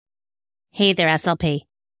Hey there, SLP.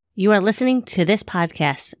 You are listening to this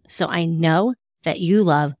podcast, so I know that you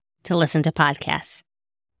love to listen to podcasts.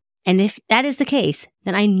 And if that is the case,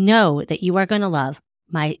 then I know that you are going to love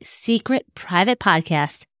my secret private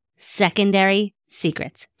podcast, Secondary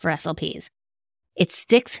Secrets for SLPs. It's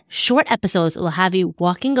 6 short episodes that will have you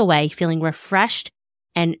walking away feeling refreshed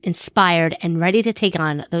and inspired and ready to take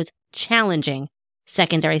on those challenging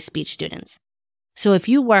secondary speech students. So if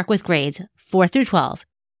you work with grades 4 through 12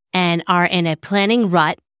 and are in a planning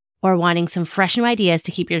rut or wanting some fresh new ideas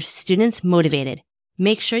to keep your students motivated,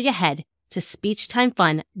 make sure you head to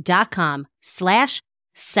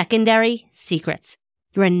speechtimefun.com/secondary secrets.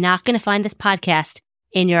 You are not going to find this podcast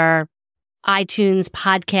in your iTunes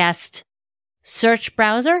podcast search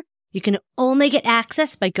browser. You can only get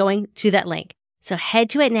access by going to that link. So head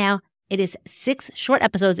to it now. It is 6 short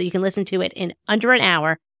episodes that you can listen to it in under an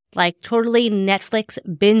hour, like totally Netflix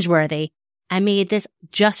binge worthy. I made this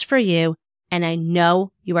just for you, and I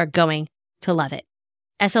know you are going to love it.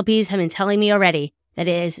 SLPs have been telling me already that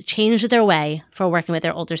it has changed their way for working with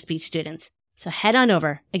their older speech students. So head on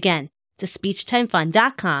over, again, to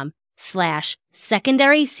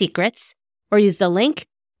speechtimefun.com/secondary secrets, or use the link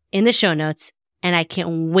in the show notes, and I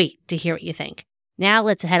can't wait to hear what you think. Now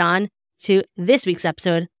let's head on to this week's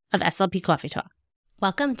episode of SLP Coffee Talk.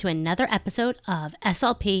 Welcome to another episode of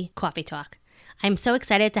SLP Coffee Talk. I'm so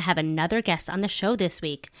excited to have another guest on the show this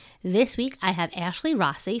week. This week, I have Ashley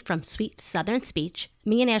Rossi from Sweet Southern Speech.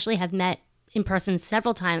 Me and Ashley have met in person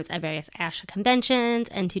several times at various ASHA conventions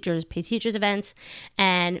and Teachers Pay Teachers events.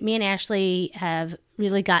 And me and Ashley have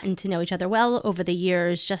really gotten to know each other well over the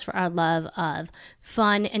years just for our love of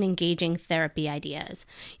fun and engaging therapy ideas.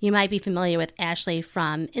 You might be familiar with Ashley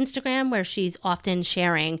from Instagram, where she's often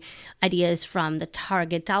sharing ideas from the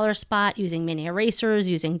Target dollar spot, using mini erasers,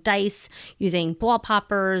 using dice, using ball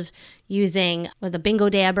poppers, using the bingo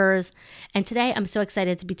dabbers. And today I'm so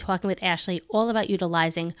excited to be talking with Ashley all about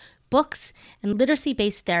utilizing books and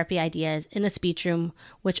literacy-based therapy ideas in the speech room,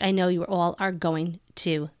 which I know you all are going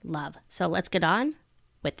to love. So let's get on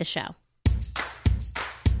with the show.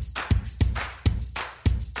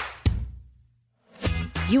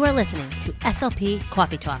 You are listening to SLP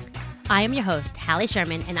Coffee Talk. I am your host, Hallie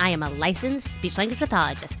Sherman, and I am a licensed speech-language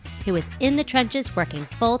pathologist who is in the trenches working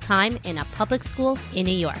full-time in a public school in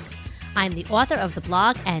New York. I'm the author of the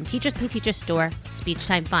blog and Teachers Pay Teachers store, Speech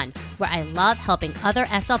Time Fun, where I love helping other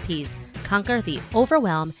SLPs conquer the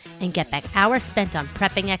overwhelm and get back hours spent on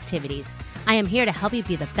prepping activities. I am here to help you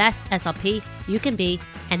be the best SLP you can be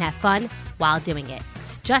and have fun while doing it.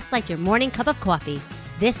 Just like your morning cup of coffee,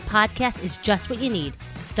 this podcast is just what you need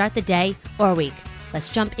to start the day or week. Let's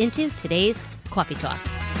jump into today's Coffee Talk.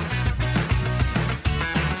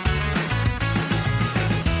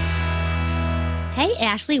 Hey,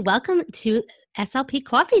 Ashley, welcome to SLP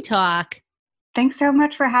Coffee Talk. Thanks so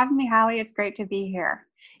much for having me, Hallie. It's great to be here.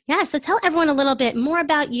 Yeah, so tell everyone a little bit more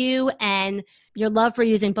about you and your love for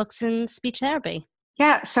using books and speech therapy.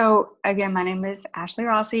 Yeah, so again, my name is Ashley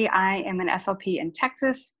Rossi. I am an SLP in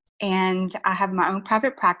Texas, and I have my own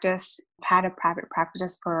private practice. I've had a private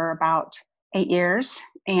practice for about 8 years,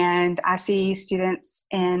 and I see students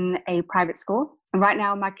in a private school. And right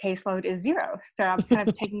now, my caseload is 0. So I'm kind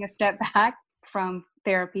of taking a step back from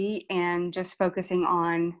therapy and just focusing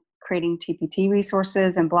on creating TPT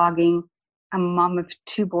resources and blogging. I'm a mom of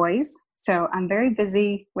 2 boys, so I'm very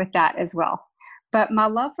busy with that as well. But my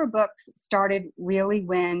love for books started really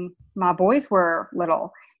when my boys were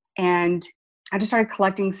little, and I just started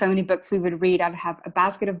collecting so many books we would read. I'd have a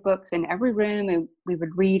basket of books in every room, and we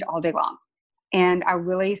would read all day long. And I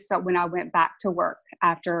really started when I went back to work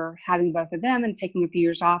after having both of them and taking a few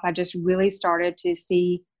years off. I just really started to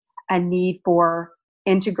see a need for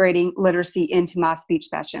integrating literacy into my speech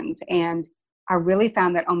sessions. And I really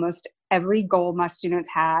found that almost every goal my students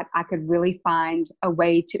had, I could really find a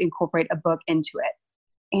way to incorporate a book into it.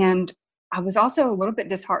 And I was also a little bit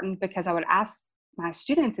disheartened because I would ask my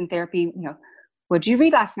students in therapy, what'd you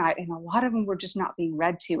read last night? And a lot of them were just not being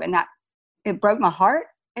read to. And that it broke my heart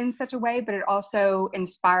in such a way, but it also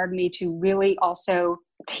inspired me to really also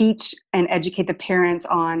teach and educate the parents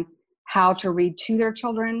on how to read to their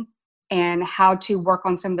children and how to work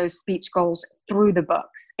on some of those speech goals through the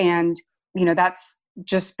books. And, that's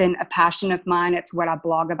just been a passion of mine. It's what I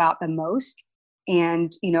blog about the most.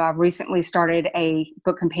 And, I've recently started a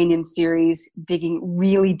book companion series digging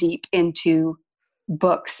really deep into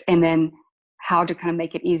books and then how to kind of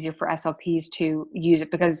make it easier for SLPs to use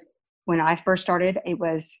it. Because when I first started, it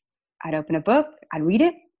was, I'd open a book, I'd read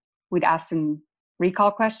it, we'd ask some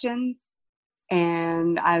recall questions,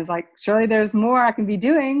 and I was like, surely there's more I can be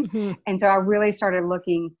doing. Mm-hmm. And so I really started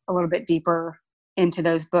looking a little bit deeper into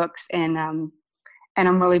those books. And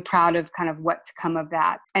I'm really proud of kind of what's come of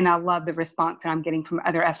that. And I love the response that I'm getting from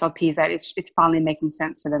other SLPs that it's finally making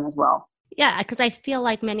sense to them as well. Yeah, because I feel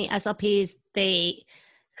like many SLPs,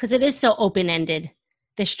 because it is so open-ended,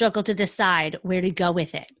 they struggle to decide where to go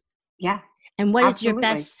with it. Yeah. And what is your absolutely.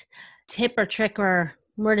 best tip or trick or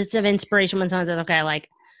words of inspiration when someone says, okay, like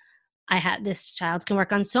I have this child can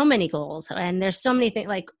work on so many goals and there's so many things,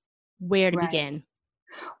 like where to begin?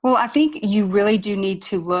 Well, I think you really do need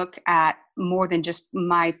to look at more than just,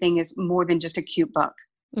 my thing is more than just a cute book.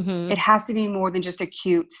 Mm-hmm. It has to be more than just a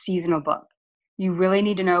cute seasonal book. You really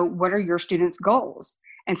need to know, what are your students' goals?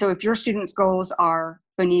 And so if your students' goals are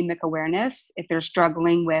phonemic awareness, if they're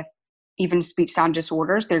struggling with even speech sound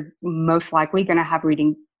disorders, they're most likely going to have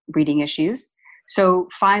reading issues. So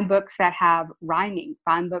find books that have rhyming,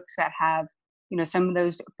 find books that have, some of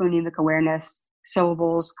those phonemic awareness,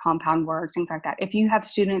 syllables, compound words, things like that. If you have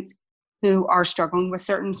students who are struggling with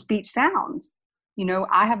certain speech sounds,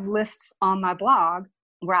 I have lists on my blog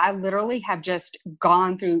where I literally have just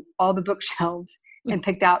gone through all the bookshelves and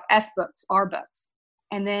picked out S books, R books,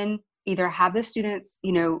 and then either have the students,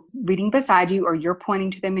 reading beside you, or you're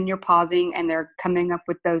pointing to them and you're pausing and they're coming up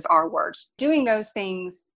with those R words. Doing those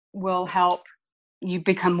things will help you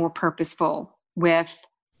become more purposeful with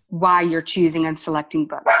why you're choosing and selecting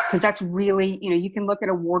books. Because that's really, you can look at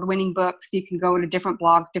award-winning books, you can go to different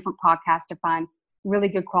blogs, different podcasts to find really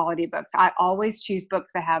good quality books. I always choose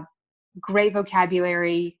books that have great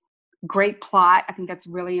vocabulary, great plot. I think that's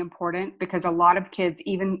really important, because a lot of kids,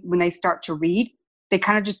 even when they start to read, they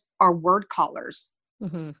kind of just are word callers.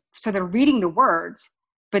 Mm-hmm. So they're reading the words,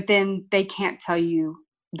 but then they can't tell you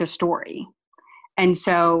the story. And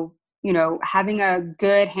so, having a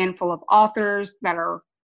good handful of authors that are,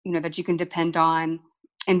 that you can depend on,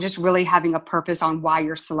 and just really having a purpose on why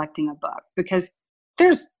you're selecting a book, because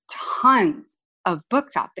there's tons of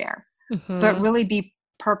books out there, but really be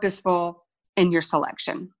purposeful in your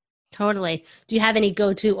selection. Totally. Do you have any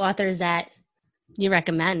go-to authors that you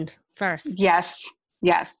recommend first? Yes.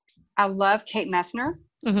 I love Kate Messner.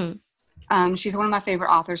 Mm-hmm. She's one of my favorite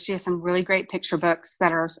authors. She has some really great picture books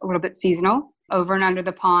that are a little bit seasonal. Over and Under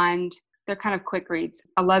the Pond. They're kind of quick reads.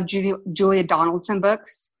 I love Julia Donaldson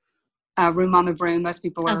books. Room Mama Broom. Most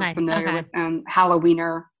people are familiar with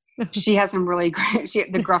Halloweener. She has some really great,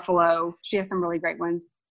 the Gruffalo. She has some really great ones.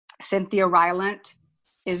 Cynthia Rylant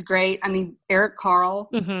is great. I mean, Eric Carle.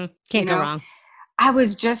 Mm-hmm. Can't go wrong. I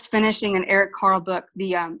was just finishing an Eric Carle book,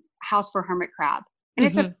 The House for Hermit Crab. And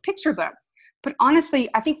it's a picture book. But honestly,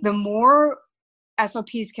 I think the more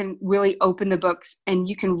SLPs can really open the books, and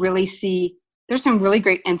you can really see there's some really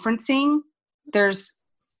great inferencing. There's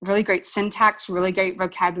really great syntax, really great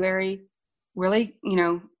vocabulary, really,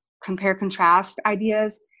 compare contrast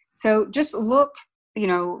ideas. So just look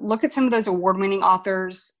at some of those award-winning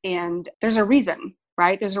authors, and there's a reason,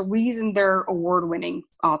 right? There's a reason they're award-winning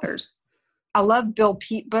authors. I love Bill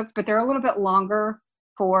Peet books, but they're a little bit longer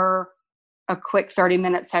for a quick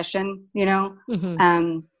 30-minute session,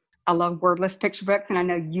 I love wordless picture books, and I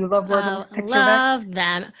know you love wordless picture books. Love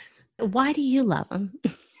them. Why do you love them?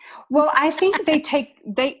 Well, I think they take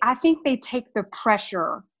the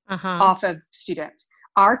pressure off of students.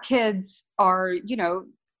 Our kids are,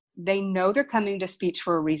 they know they're coming to speech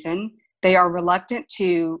for a reason. They are reluctant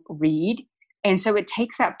to read. And so it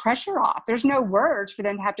takes that pressure off. There's no words for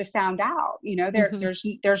them to have to sound out.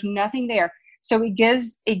 There's nothing there. So it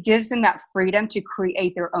gives them that freedom to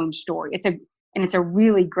create their own story. It's a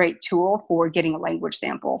really great tool for getting a language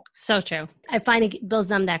sample. So true. I find it builds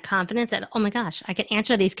them that confidence that, oh my gosh, I can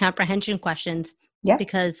answer these comprehension questions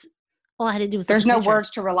because all I had to do was there's no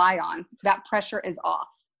words to rely on. That pressure is off.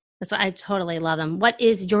 That's why I totally love them. What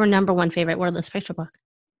is your number one favorite wordless picture book?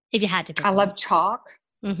 If you had to pick one. Love Chalk.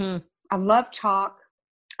 Mm-hmm. I love Chalk.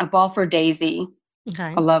 A Ball for Daisy.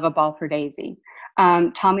 Okay. I love A Ball for Daisy.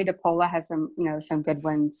 Tommy DePola has some good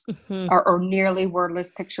ones, or nearly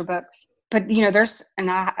wordless picture books. But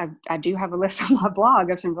I do have a list on my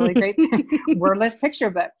blog of some really great wordless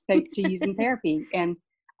picture books to use in therapy, and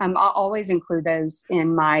I'll always include those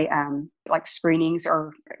in my screenings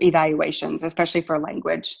or evaluations, especially for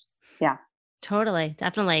language. Yeah, totally,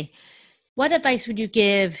 definitely. What advice would you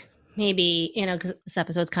give? Maybe, because this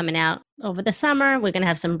episode's coming out over the summer, we're going to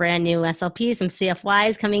have some brand new SLPs, some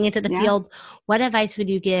CFYs coming into the field. What advice would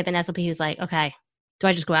you give an SLP who's like, okay, do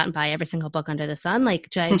I just go out and buy every single book under the sun? Like,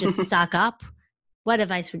 do I just stock up? What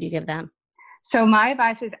advice would you give them? So my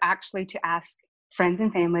advice is actually to ask friends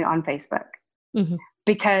and family on Facebook,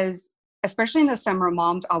 because especially in the summer,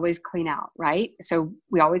 moms always clean out, right? So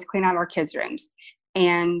we always clean out our kids' rooms.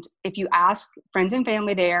 And if you ask friends and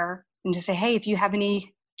family there and just say, hey, if you have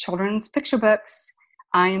any children's picture books.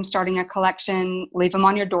 I am starting a collection. Leave them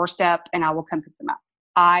on your doorstep and I will come pick them up.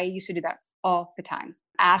 I used to do that all the time.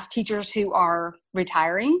 Ask teachers who are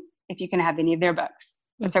retiring if you can have any of their books.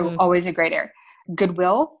 It's always a great area.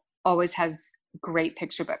 Goodwill always has great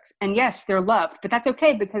picture books. And yes, they're loved, but that's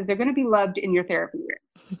okay because they're going to be loved in your therapy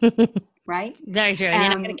room. Right? Very true. You're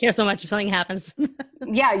not going to care so much if something happens.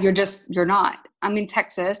 Yeah, you're not. I'm in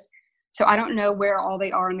Texas, so I don't know where all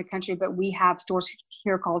they are in the country, but we have stores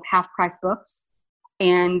here called Half Price Books.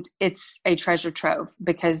 And it's a treasure trove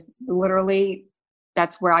because literally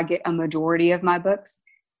that's where I get a majority of my books,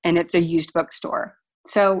 and it's a used bookstore.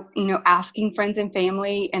 So, asking friends and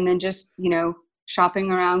family and then just,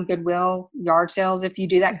 shopping around Goodwill, yard sales, if you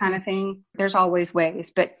do that kind of thing, there's always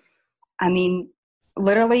ways. But I mean,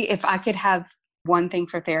 literally, if I could have one thing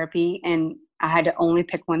for therapy and I had to only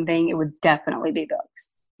pick one thing, it would definitely be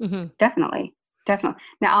books. Mm-hmm. Definitely.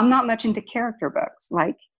 Now, I'm not much into character books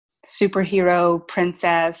like superhero,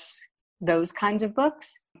 princess, those kinds of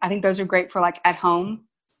books. I think those are great for like at home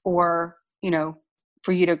or,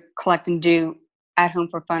 for you to collect and do at home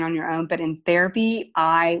for fun on your own. But in therapy,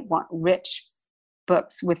 I want rich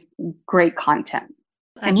books with great content.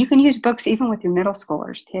 And you can use books even with your middle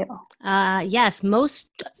schoolers too. Yes, most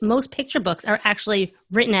picture books are actually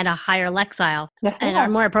written at a higher Lexile and are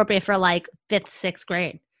more appropriate for like 5th, 6th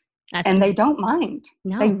grade. And they don't mind.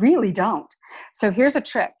 No. They really don't. So here's a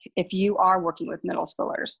trick. If you are working with middle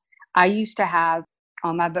schoolers, I used to have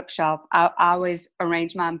on my bookshelf, I always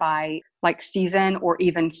arrange mine by like season or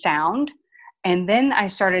even sound. And then I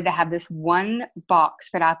started to have this one box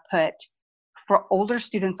that I put for older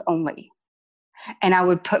students only. And I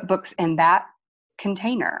would put books in that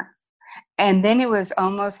container. And then it was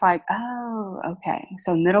almost like, oh, okay.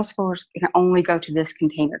 So middle schoolers can only go to this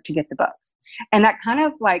container to get the books. And that kind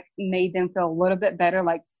of like made them feel a little bit better.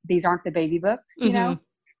 Like these aren't the baby books, you know?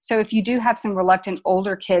 So if you do have some reluctant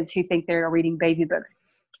older kids who think they're reading baby books,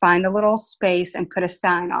 find a little space and put a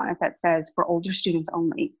sign on it that says for older students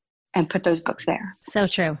only and put those books there. So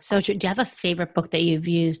true. So true. Do you have a favorite book that you've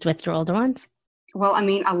used with your older ones? Well, I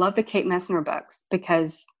mean, I love the Kate Messner books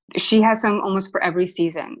because she has some almost for every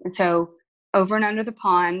season. And so Over and Under the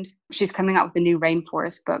Pond, she's coming out with a new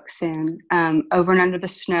rainforest book soon. Over and Under the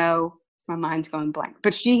Snow, my mind's going blank.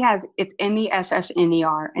 But she has, it's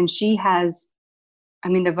Messner, and she has, I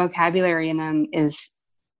mean, the vocabulary in them is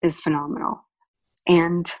phenomenal.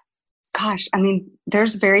 And gosh, I mean,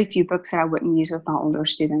 there's very few books that I wouldn't use with my older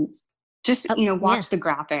students. Just, watch the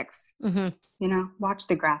graphics, watch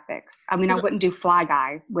the graphics. I mean, I wouldn't do Fly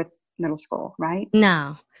Guy with middle school, right?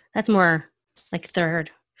 No, that's more like 3rd,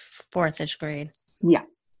 4th-ish grade. Yeah.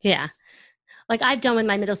 Yeah. Like I've done with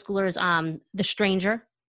my middle schoolers, The Stranger.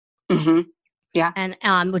 Mm-hmm. Yeah.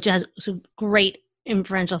 And, which has some great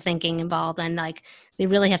inferential thinking involved. And like, they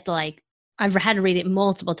really have to like, I've had to read it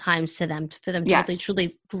multiple times for them to really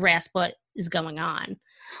truly grasp what is going on.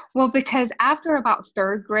 Well, because after about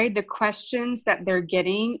 3rd grade, the questions that they're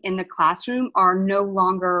getting in the classroom are no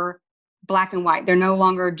longer black and white. They're no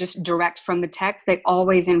longer just direct from the text. They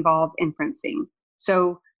always involve inferencing.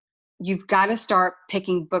 So you've got to start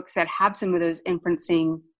picking books that have some of those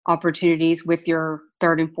inferencing opportunities with your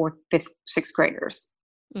 3rd and 4th, 5th, 6th graders.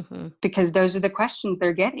 Mm-hmm. Because those are the questions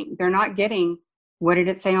they're getting. They're not getting, what did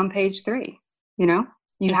it say on page 3?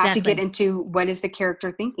 You have to get into what is the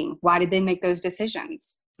character thinking? Why did they make those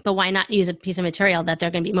decisions? But why not use a piece of material that they're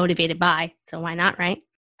going to be motivated by? So why not, right?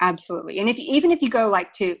 Absolutely. And even if you go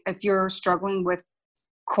if you're struggling with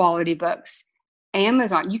quality books,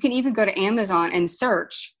 Amazon, you can even go to Amazon and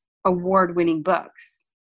search award-winning books.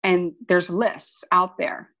 And there's lists out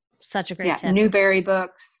there. Such a great tip. Newbery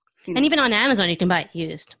books. And even on Amazon, you can buy it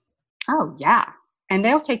used. Oh, yeah. And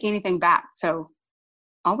they'll take anything back. So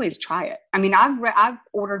always try it. I mean, I've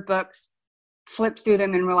ordered books, flipped through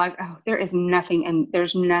them and realized, oh, there's nothing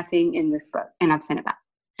in this book. And I've sent it back.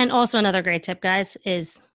 And also another great tip, guys,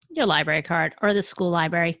 is your library card or the school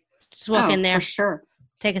library. Just walk in there. For sure.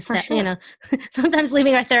 Take a step, sometimes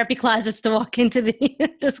leaving our therapy closets to walk into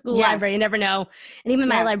the school library. You never know. And even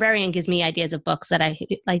my librarian gives me ideas of books that I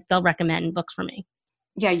like. They'll recommend books for me.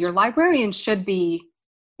 Yeah. Your librarian should be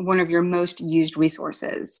one of your most used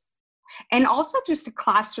resources. And also just the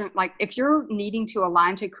classroom, like if you're needing to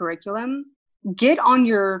align to curriculum, get on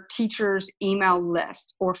your teacher's email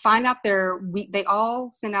list or find out they all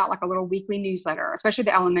send out like a little weekly newsletter, especially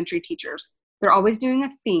the elementary teachers. They're always doing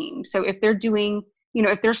a theme. So if they're doing,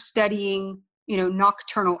 if they're studying,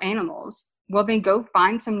 nocturnal animals, well, then go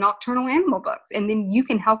find some nocturnal animal books and then you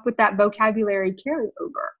can help with that vocabulary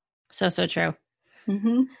carryover. So true.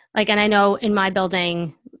 Mm-hmm. Like, and I know in my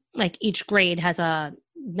building, like each grade has a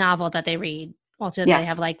novel that they read Also, they Yes.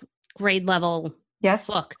 have like grade level Yes.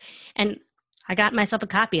 book. And I got myself a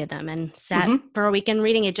copy of them and sat Mm-hmm. for a weekend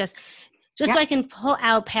reading it just so I can pull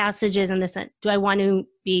out passages and this. Do I want to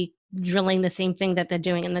be drilling the same thing that they're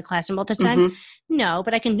doing in the classroom all the time? Mm-hmm. No,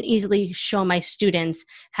 but I can easily show my students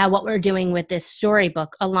how what we're doing with this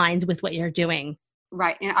storybook aligns with what you're doing.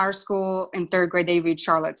 Right. In our school in third grade, they read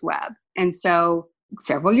Charlotte's Web. And so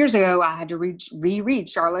several years ago, I had to reread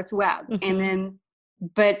Charlotte's Web. Mm-hmm. And then,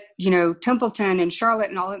 but, Templeton and Charlotte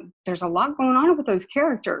and all, there's a lot going on with those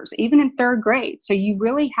characters, even in third grade. So you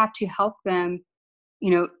really have to help them,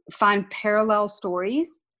 find parallel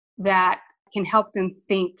stories that can help them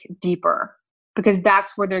think deeper, because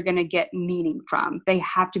that's where they're going to get meaning from. They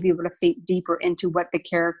have to be able to think deeper into what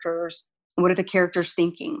are the characters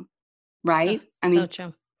thinking. Right. So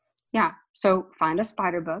true. Yeah. So find a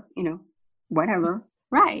spider book, whatever.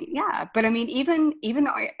 Right. Yeah. But even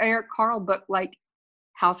the Eric Carle book, like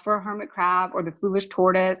House for a Hermit Crab or The Foolish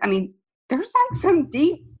Tortoise, there's like some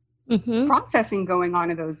deep processing going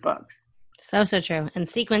on in those books. So true. And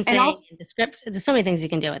sequencing and the script, there's so many things you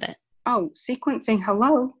can do with it. Oh, sequencing.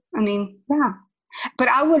 Hello. Yeah. But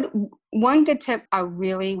one good tip I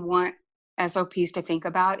really want SLPs to think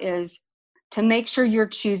about is to make sure you're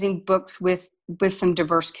choosing books with some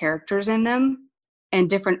diverse characters in them and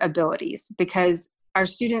different abilities, because our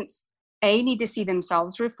students, need to see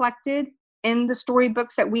themselves reflected in the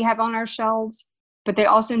storybooks that we have on our shelves, but they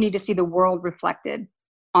also need to see the world reflected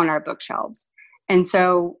on our bookshelves. And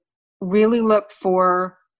so really look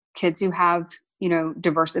for kids who have,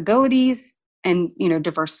 diverse abilities and,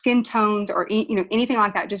 diverse skin tones or, anything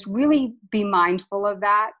like that. Just really be mindful of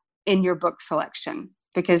that in your book selection,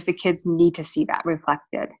 because the kids need to see that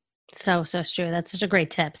reflected. So true. That's such a great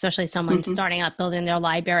tip, especially someone starting up building their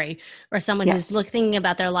library, or someone who's thinking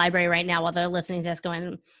about their library right now while they're listening to us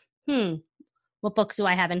going, what books do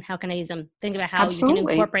I have and how can I use them? Think about how you can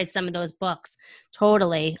incorporate some of those books.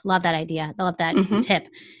 Totally. Love that idea. I love that tip.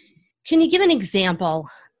 Can you give an example?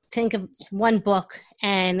 Think of one book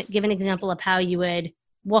and give an example of how you would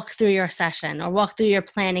walk through your session or walk through your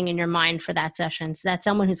planning in your mind for that session. So that's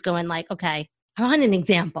someone who's going like, okay, I want an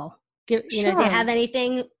example. Do you have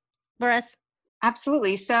anything for us?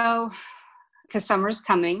 Absolutely. So, because summer's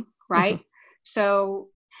coming, right? So,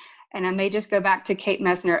 and I may just go back to Kate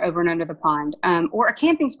Messner, Over and Under the Pond, or A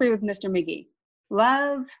Camping Spree with Mr. McGee.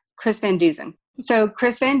 Love Chris Van Dusen. So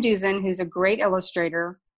Chris Van Dusen, who's a great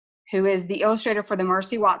illustrator, who is the illustrator for the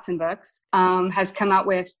Mercy Watson books, has come out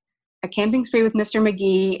with A Camping Spree with Mr.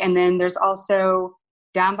 McGee. And then there's also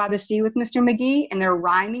Down by the Sea with Mr. McGee, and they're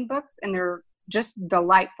rhyming books and they're just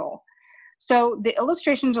delightful. So the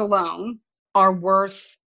illustrations alone are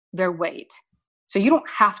worth their weight. So you don't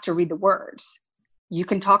have to read the words. You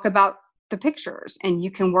can talk about the pictures and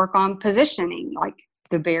you can work on positioning, like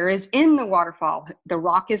the bear is in the waterfall, the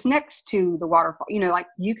rock is next to the waterfall.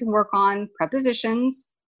 You can work on prepositions.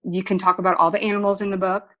 You can talk about all the animals in the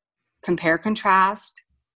book, compare, contrast,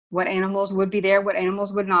 what animals would be there, what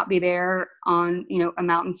animals would not be there on, a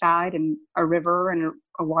mountainside and a river and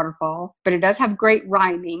a waterfall. But it does have great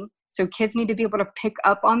rhyming. So kids need to be able to pick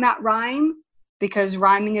up on that rhyme, because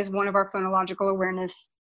rhyming is one of our phonological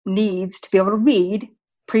awareness needs to be able to read,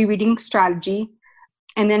 pre-reading strategy,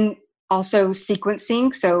 and then also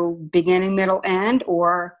sequencing. So beginning, middle, end,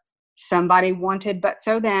 or somebody wanted but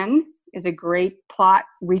so then is a great plot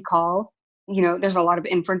recall. There's a lot of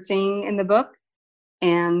inferencing in the book.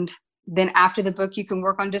 And then after the book, you can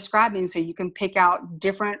work on describing. So you can pick out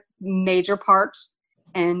different major parts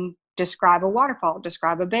and describe a waterfall,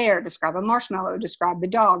 describe a bear, describe a marshmallow, describe the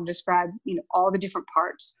dog, describe, all the different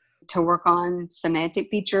parts to work on semantic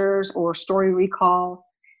features or story recall.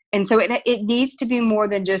 And so it needs to be more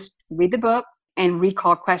than just read the book and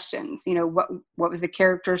recall questions. What was the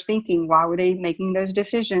characters thinking? Why were they making those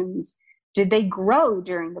decisions? Did they grow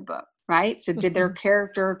during the book, right? So did their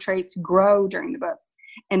character traits grow during the book?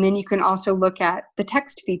 And then you can also look at the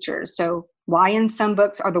text features. So why in some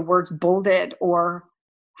books are the words bolded or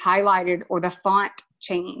highlighted or the font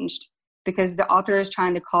changed? Because the author is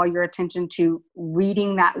trying to call your attention to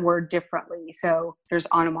reading that word differently. So there's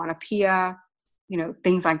onomatopoeia,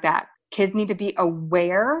 things like that. Kids need to be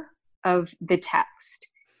aware of the text.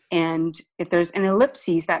 And if there's an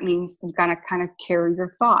ellipses, that means you got to kind of carry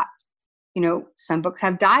your thought. Some books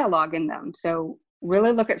have dialogue in them. So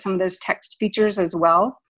really look at some of those text features as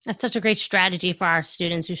well. That's such a great strategy for our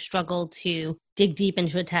students who struggle to dig deep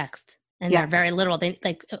into a text. And they're very literal. They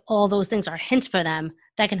like all those things are hints for them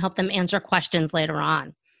that can help them answer questions later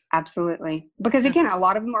on. Absolutely. Because again, a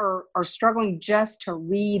lot of them are struggling just to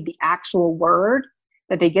read the actual word,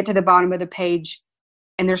 that they get to the bottom of the page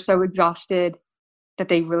and they're so exhausted that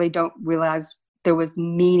they really don't realize there was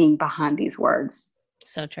meaning behind these words.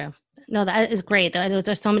 So true. No, that is great. Those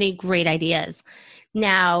are so many great ideas.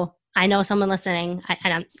 Now, I know someone listening,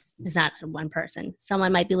 it's not one person.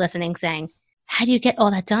 Someone might be listening saying, how do you get all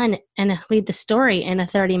that done and read the story in a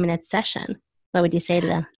 30-minute session? What would you say to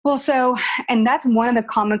them? Well, and that's one of the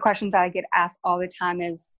common questions that I get asked all the time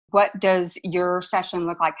is, what does your session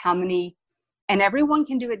look like? How many? And everyone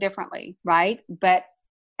can do it differently, right? But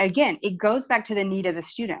again, it goes back to the need of the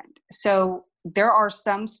student. So there are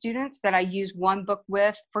some students that I use one book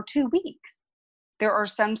with for 2 weeks. There are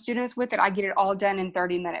some students with it, I get it all done in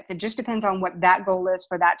 30 minutes. It just depends on what that goal is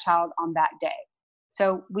for that child on that day.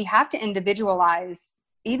 So we have to individualize.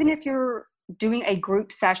 Even if you're doing a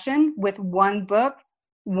group session with one book,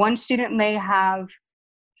 one student may have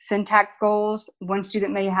syntax goals, one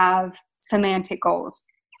student may have semantic goals.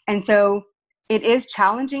 And so it is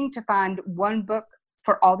challenging to find one book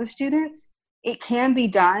for all the students. It can be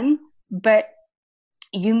done, but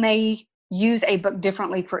you may use a book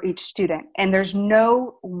differently for each student. And there's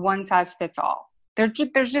no one size fits all.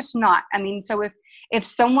 There's just not. I mean, so if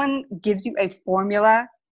someone gives you a formula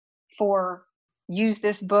for use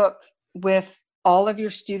this book with all of your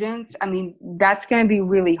students, I mean, that's going to be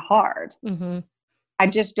really hard. Mm-hmm. I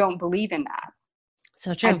just don't believe in that.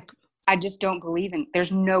 So true. I just don't believe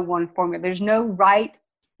there's no one formula. There's no right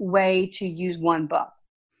way to use one book.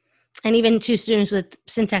 And even two students with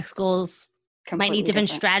syntax goals Completely might need different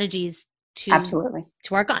strategies to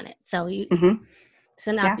work on it. So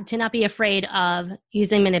to not be afraid of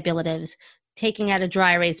using manipulatives, taking out a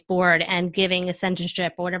dry erase board and giving a sentence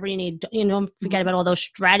strip or whatever you need. Don't forget about all those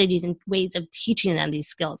strategies and ways of teaching them these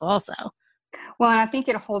skills also. Well, and I think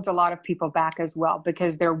it holds a lot of people back as well,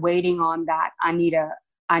 because they're waiting on that. I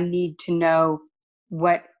need to know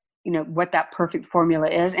what that perfect formula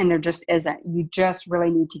is. And there just isn't. You just really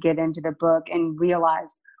need to get into the book and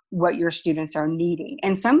realize what your students are needing.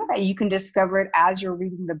 And some of that you can discover it as you're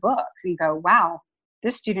reading the books. You go, wow,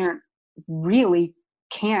 this student really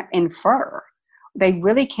can't infer. They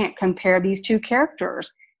really can't compare these two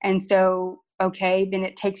characters. And so, okay, then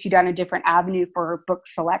it takes you down a different avenue for book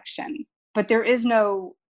selection. But there is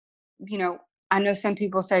no, I know some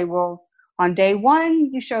people say, well, on day one,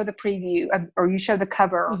 you show the preview or you show the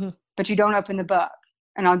cover, but you don't open the book.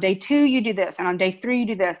 And on day 2, you do this. And on day 3, you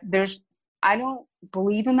do this. I don't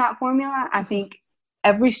believe in that formula. I think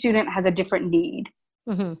every student has a different need.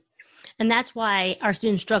 Mm-hmm. And that's why our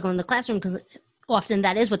students struggle in the classroom, because often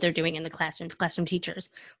that is what they're doing in the classroom teachers.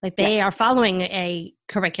 Like they are following a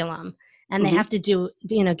curriculum and they have to do,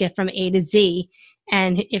 get from A to Z.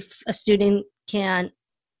 And if a student can't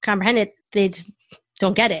comprehend it, they just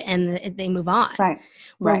don't get it and they move on. Right.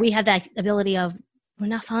 Where we have that ability of, we're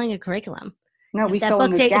not following a curriculum. No, we fill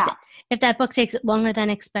in those gaps. If that book takes longer than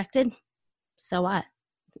expected, so what?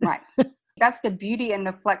 Right. That's the beauty and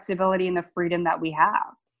the flexibility and the freedom that we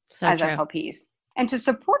have as SLPs. And to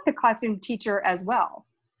support the classroom teacher as well.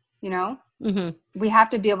 We have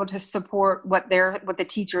to be able to support what the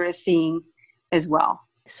teacher is seeing as well.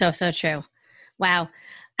 So true. Wow.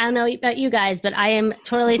 I don't know about you guys, but I am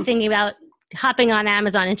totally thinking about hopping on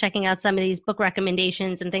Amazon and checking out some of these book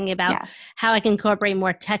recommendations and thinking about how I can incorporate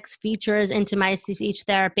more text features into my speech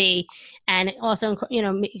therapy, and also,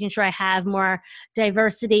 making sure I have more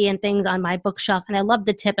diversity and things on my bookshelf. And I love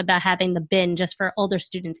the tip about having the bin just for older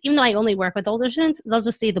students. Even though I only work with older students, they'll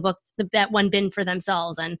just see the book, that one bin for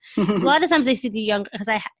themselves. And a lot of times they see the younger, because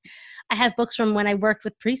I have books from when I worked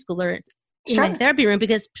with preschoolers in my therapy room,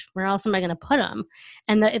 because where else am I going to put them?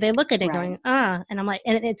 And they look at it going, and I'm like,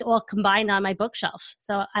 and it's all combined on my bookshelf.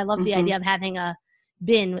 So I love the idea of having a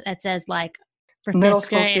bin that says like for middle fifth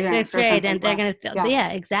school grade, students, sixth grade, and they're going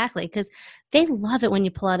to, exactly. Because they love it when you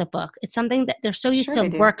pull out a book. It's something that they're so used to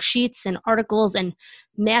worksheets and articles and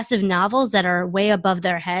massive novels that are way above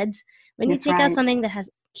their heads. When you take out something that has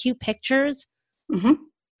cute pictures,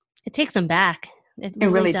 it takes them back. It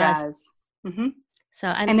really does. So,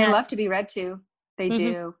 and they love to be read to. They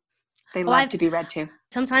do. They love to be read to.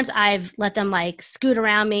 Sometimes I've let them like scoot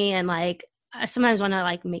around me, and like I sometimes want to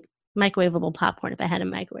like make microwavable popcorn if I had a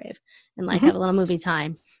microwave, and like have a little movie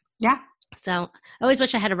time. Yeah. So I always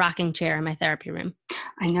wish I had a rocking chair in my therapy room.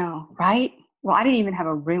 I know, right? Well, I didn't even have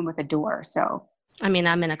a room with a door, so. I mean,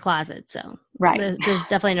 I'm in a closet, so there's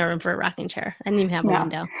definitely no room for a rocking chair. I didn't even have a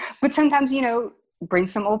window. But sometimes, bring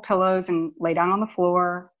some old pillows and lay down on the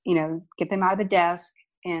floor, get them out of the desk.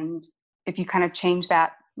 And if you kind of change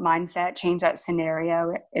that mindset, change that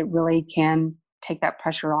scenario, it really can take that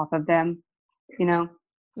pressure off of them,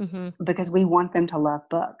 because we want them to love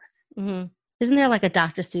books. Isn't there like a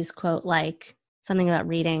Dr. Seuss quote, like something about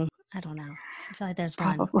reading? I don't know. I feel like there's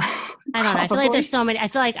one. Probably. I don't know. I feel like there's so many. I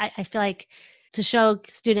feel like to show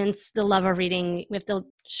students the love of reading, we have to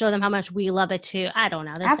show them how much we love it too. I don't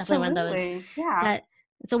know. There's definitely one of those. Yeah. That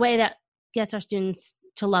it's a way that gets our students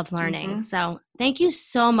to love learning. So thank you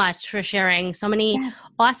so much for sharing so many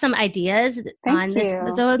awesome ideas on this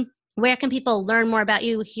episode. Where can people learn more about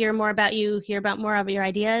you, hear more about you, hear about more of your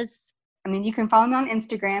ideas? I mean, you can follow me on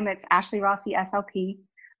Instagram. It's Ashley Rossi SLP.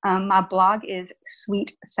 My blog is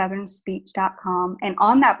sweetsouthern.speech.com. And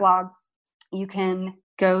on that blog, you can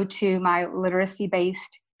go to my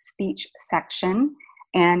literacy-based speech section.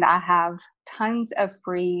 And I have tons of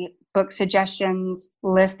free book suggestions,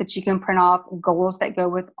 lists that you can print off, goals that go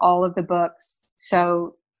with all of the books.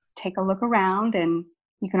 So take a look around, and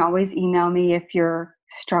you can always email me if you're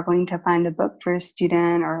struggling to find a book for a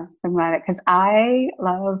student or something like that, because I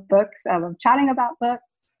love books. I love chatting about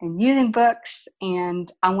books and using books,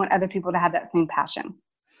 and I want other people to have that same passion.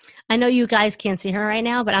 I know you guys can't see her right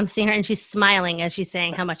now, but I'm seeing her and she's smiling as she's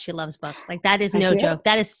saying how much she loves books. Like, that is no joke.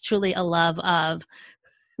 That is truly a love of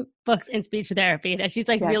books and speech therapy, that she's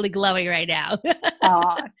like really glowing right now.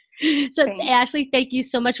 So thanks. Ashley, thank you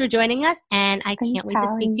so much for joining us, and I can't wait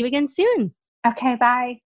to speak to you again soon. Okay,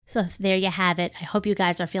 bye. So there you have it. I hope you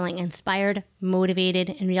guys are feeling inspired,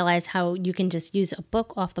 motivated, and realize how you can just use a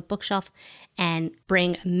book off the bookshelf and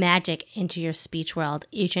bring magic into your speech world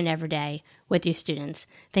each and every day with your students.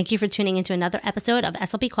 Thank you for tuning into another episode of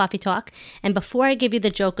SLP Coffee Talk. And before I give you the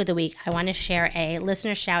joke of the week, I want to share a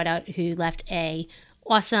listener shout out who left a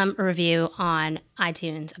awesome review on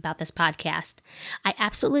iTunes about this podcast. I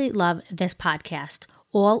absolutely love this podcast.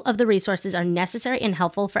 All of the resources are necessary and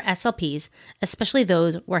helpful for SLPs, especially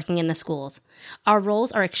those working in the schools. Our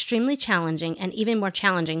roles are extremely challenging and even more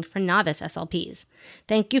challenging for novice SLPs.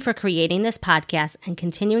 Thank you for creating this podcast and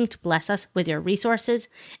continuing to bless us with your resources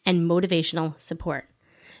and motivational support.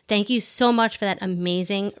 Thank you so much for that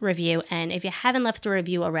amazing review. And if you haven't left a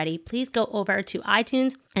review already, please go over to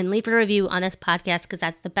iTunes and leave a review on this podcast, because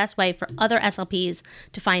that's the best way for other SLPs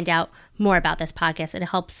to find out more about this podcast. It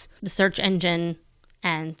helps the search engine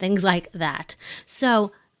and things like that.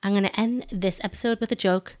 So I'm going to end this episode with a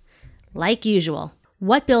joke. Like usual,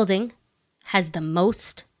 what building has the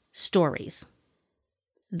most stories?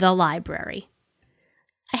 The library.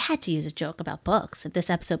 I had to use a joke about books if this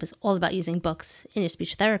episode was all about using books in your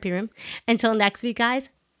speech therapy room. Until next week, guys,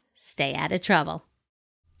 stay out of trouble.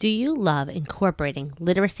 Do you love incorporating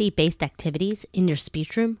literacy-based activities in your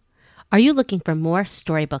speech room? Are you looking for more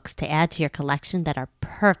storybooks to add to your collection that are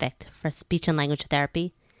perfect for speech and language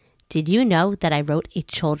therapy? Did you know that I wrote a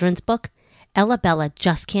children's book? Ella Bella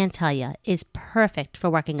Just Can't Tell Ya is perfect for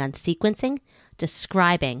working on sequencing,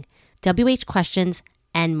 describing, WH questions,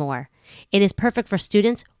 and more. It is perfect for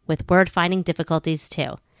students with word-finding difficulties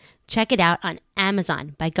too. Check it out on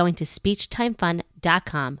Amazon by going to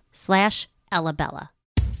speechtimefun.com/EllaBella.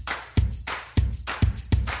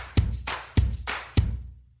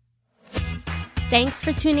 Thanks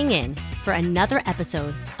for tuning in for another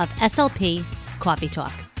episode of SLP Coffee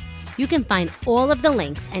Talk. You can find all of the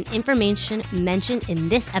links and information mentioned in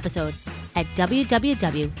this episode at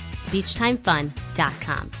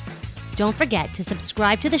www.speechtimefun.com. Don't forget to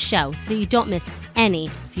subscribe to the show so you don't miss any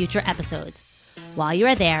future episodes. While you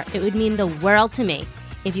are there, it would mean the world to me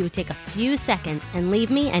if you would take a few seconds and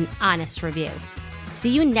leave me an honest review. See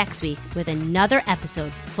you next week with another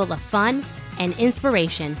episode full of fun and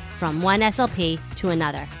inspiration from one SLP to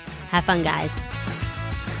another. Have fun, guys.